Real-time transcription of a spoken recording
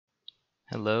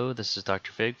Hello, this is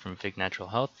Dr. Fig from Fig Natural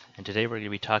Health, and today we're going to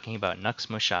be talking about Nux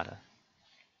Moschata.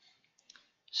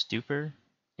 Stupor,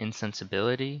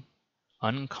 insensibility,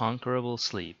 unconquerable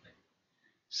sleep,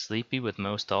 sleepy with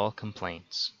most all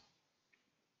complaints,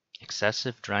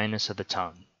 excessive dryness of the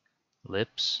tongue,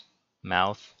 lips,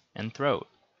 mouth, and throat,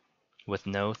 with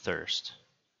no thirst,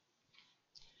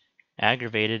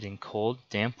 aggravated in cold,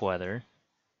 damp weather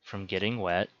from getting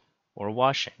wet or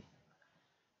washing,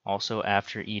 also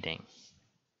after eating,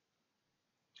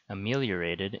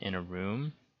 ameliorated in a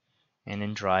room and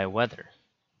in dry weather.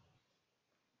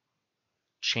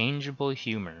 Changeable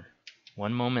humor,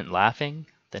 one moment laughing,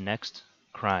 the next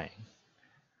crying.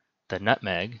 The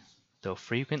nutmeg, though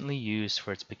frequently used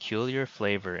for its peculiar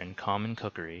flavor in common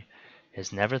cookery,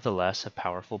 is nevertheless a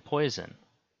powerful poison,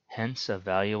 hence a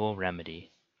valuable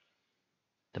remedy.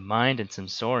 The mind and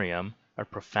sensorium are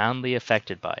profoundly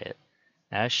affected by it,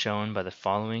 as shown by the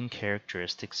following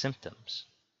characteristic symptoms.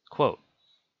 Quote,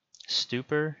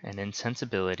 stupor and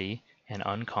insensibility and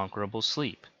unconquerable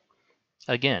sleep.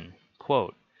 Again,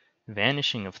 quote,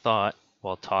 vanishing of thought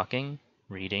while talking,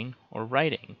 reading, or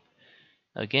writing.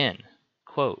 Again,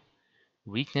 quote,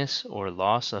 weakness or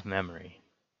loss of memory.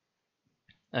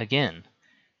 Again,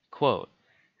 quote,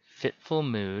 fitful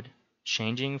mood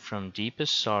changing from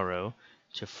deepest sorrow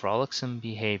to frolicsome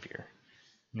behavior,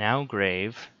 now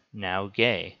grave, now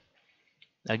gay.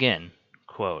 Again,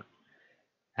 quote,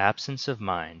 absence of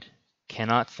mind,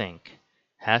 cannot think,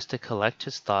 has to collect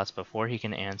his thoughts before he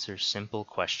can answer simple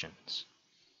questions.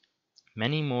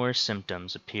 Many more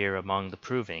symptoms appear among the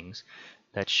provings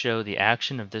that show the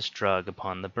action of this drug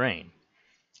upon the brain.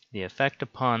 The effect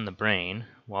upon the brain,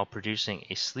 while producing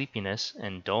a sleepiness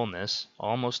and dullness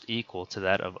almost equal to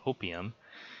that of opium,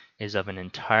 is of an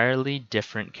entirely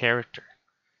different character.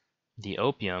 The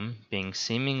opium being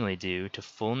seemingly due to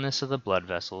fullness of the blood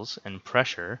vessels and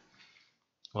pressure,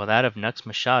 while that of Nux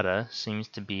Moschata seems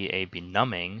to be a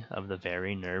benumbing of the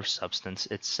very nerve substance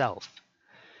itself.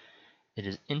 It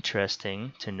is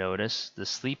interesting to notice the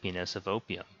sleepiness of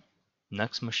opium,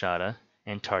 Nux Moschata,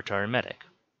 and tartar emetic,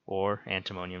 or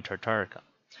antimonium tartaricum,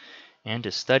 and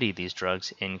to study these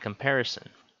drugs in comparison.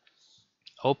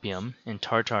 Opium and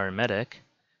tartar emetic,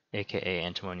 aka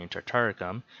antimonium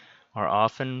tartaricum, are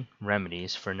often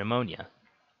remedies for pneumonia,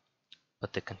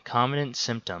 but the concomitant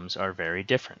symptoms are very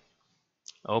different.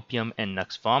 Opium and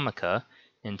nux vomica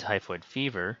in typhoid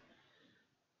fever,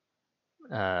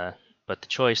 but the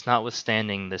choice,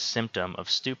 notwithstanding this symptom of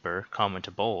stupor common to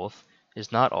both,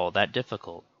 is not all that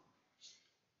difficult.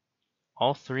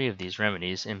 All three of these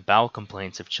remedies in bowel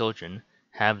complaints of children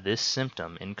have this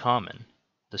symptom in common,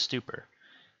 the stupor,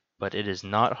 but it is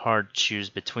not hard to choose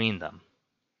between them.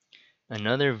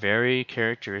 Another very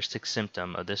characteristic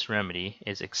symptom of this remedy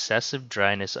is excessive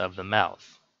dryness of the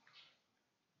mouth.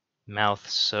 Mouth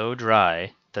so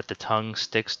dry that the tongue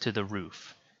sticks to the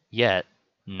roof, yet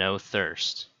no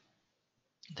thirst.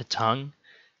 The tongue,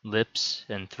 lips,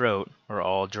 and throat are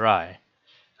all dry.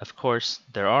 Of course,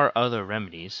 there are other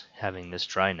remedies having this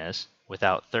dryness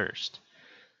without thirst,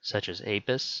 such as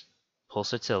apis,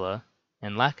 pulsatilla,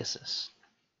 and lachesis,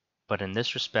 but in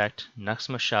this respect Nux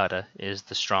Moschata is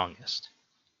the strongest.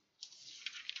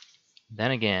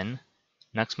 Then again,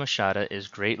 Nux Moschata is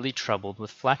greatly troubled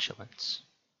with flatulence.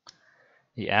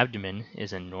 The abdomen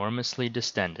is enormously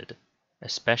distended,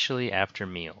 especially after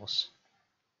meals.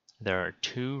 There are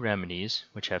two remedies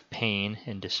which have pain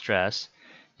and distress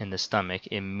in the stomach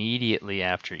immediately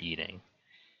after eating,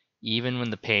 even when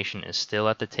the patient is still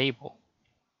at the table.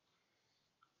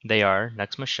 They are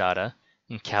Nux Moschata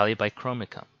and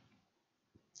Calibicromicum.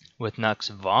 With Nux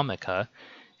vomica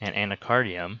and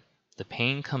anacardium, the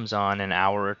pain comes on an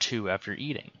hour or two after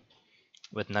eating.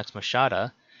 With Nux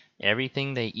Moschata,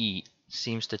 everything they eat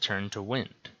seems to turn to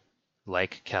wind,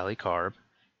 like calicarb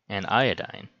and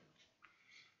iodine,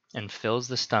 and fills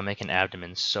the stomach and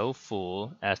abdomen so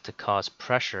full as to cause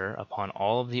pressure upon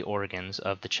all of the organs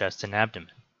of the chest and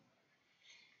abdomen.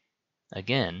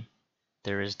 Again,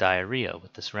 there is diarrhea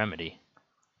with this remedy.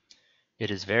 It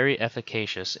is very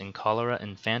efficacious in cholera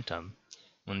infantum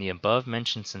when the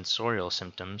above-mentioned sensorial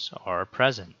symptoms are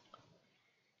present.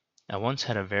 I once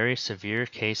had a very severe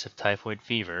case of typhoid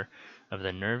fever of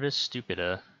the nervus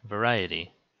stupida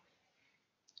variety.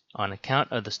 On account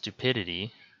of the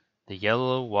stupidity, the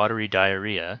yellow watery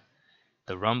diarrhea,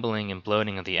 the rumbling and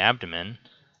bloating of the abdomen,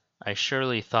 I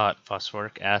surely thought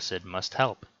phosphoric acid must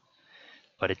help,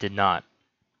 but it did not.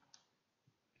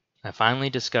 I finally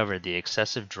discovered the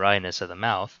excessive dryness of the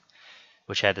mouth,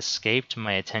 which had escaped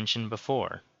my attention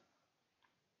before.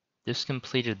 This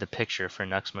completed the picture for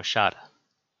Nux Moschata.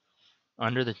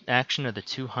 Under the action of the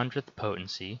 200th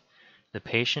potency, the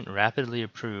patient rapidly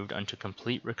improved unto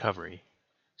complete recovery,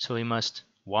 so we must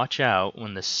watch out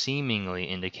when the seemingly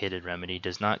indicated remedy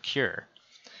does not cure,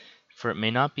 for it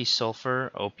may not be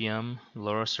sulfur, opium,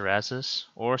 laurocerasus,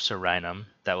 or sorinum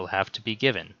that will have to be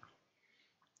given.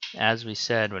 As we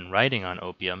said when writing on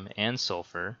opium and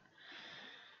sulfur,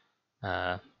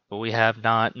 but we have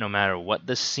not, no matter what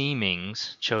the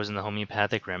seemings, chosen the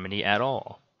homeopathic remedy at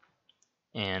all.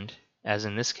 And, as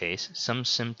in this case, some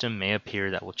symptom may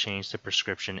appear that will change the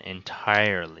prescription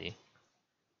entirely.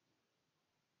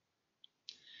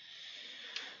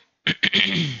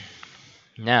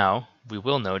 Now, we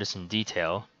will notice in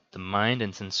detail the mind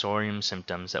and sensorium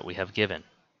symptoms that we have given,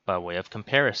 by way of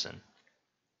comparison.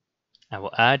 I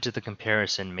will add to the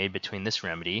comparison made between this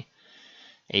remedy,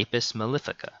 Apis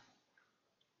mellifica,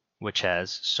 which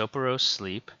has soporose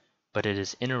sleep, but it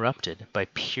is interrupted by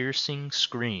piercing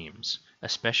screams,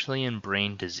 especially in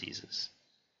brain diseases,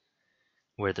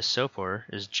 where the sopor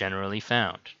is generally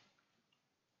found.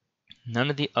 None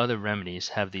of the other remedies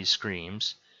have these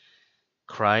screams,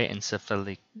 cry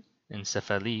encephalique,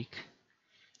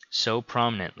 so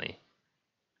prominently.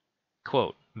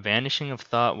 Quote, vanishing of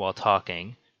thought while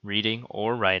talking, reading,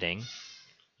 or writing,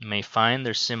 may find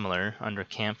their similar under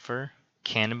camphor,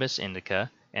 cannabis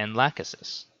indica, and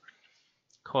lachesis.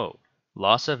 Quote,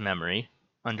 loss of memory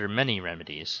under many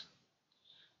remedies,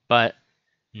 but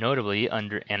notably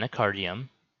under anacardium,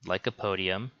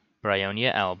 lycopodium,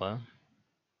 bryonia alba,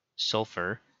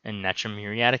 sulfur, and natrum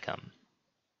muriaticum.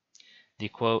 The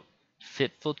quote,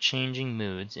 fitful changing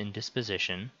moods in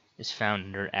disposition is found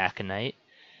under aconite,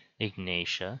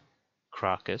 ignatia,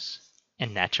 crocus,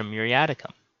 and natrum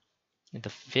muriaticum. The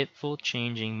fitful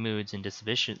changing moods in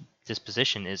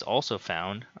disposition is also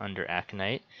found under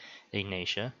aconite,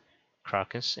 ignatia,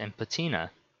 crocus, and patina.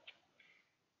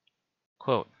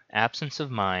 Quote, absence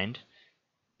of mind,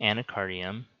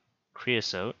 anacardium,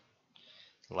 creosote,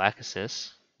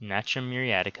 lachesis, natrum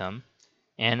muriaticum,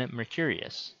 and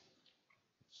mercurius.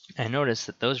 I notice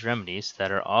that those remedies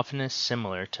that are oftenest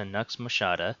similar to Nux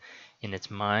moschata in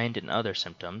its mind and other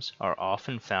symptoms are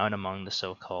often found among the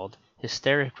so-called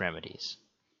hysteric remedies.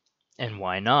 And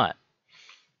why not?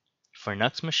 For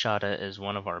Nux moschata is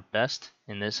one of our best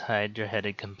in this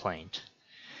hydra-headed complaint,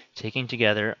 taking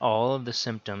together all of the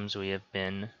symptoms we have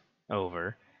been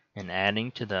over and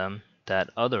adding to them that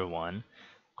other one,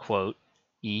 quote,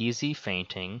 easy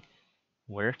fainting.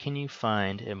 Where can you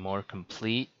find a more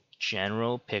complete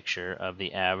general picture of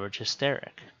the average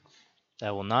hysteric?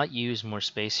 I will not use more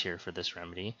space here for this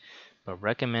remedy, but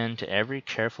recommend to every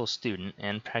careful student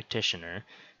and practitioner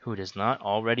who does not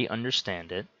already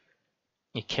understand it,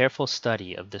 a careful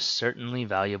study of this certainly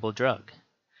valuable drug.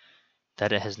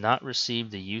 That it has not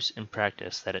received the use and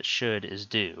practice that it should is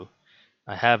due,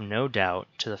 I have no doubt,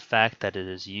 to the fact that it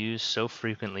is used so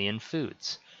frequently in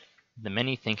foods that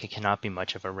many think it cannot be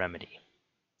much of a remedy.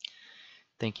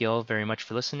 Thank you all very much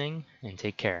for listening, and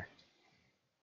take care.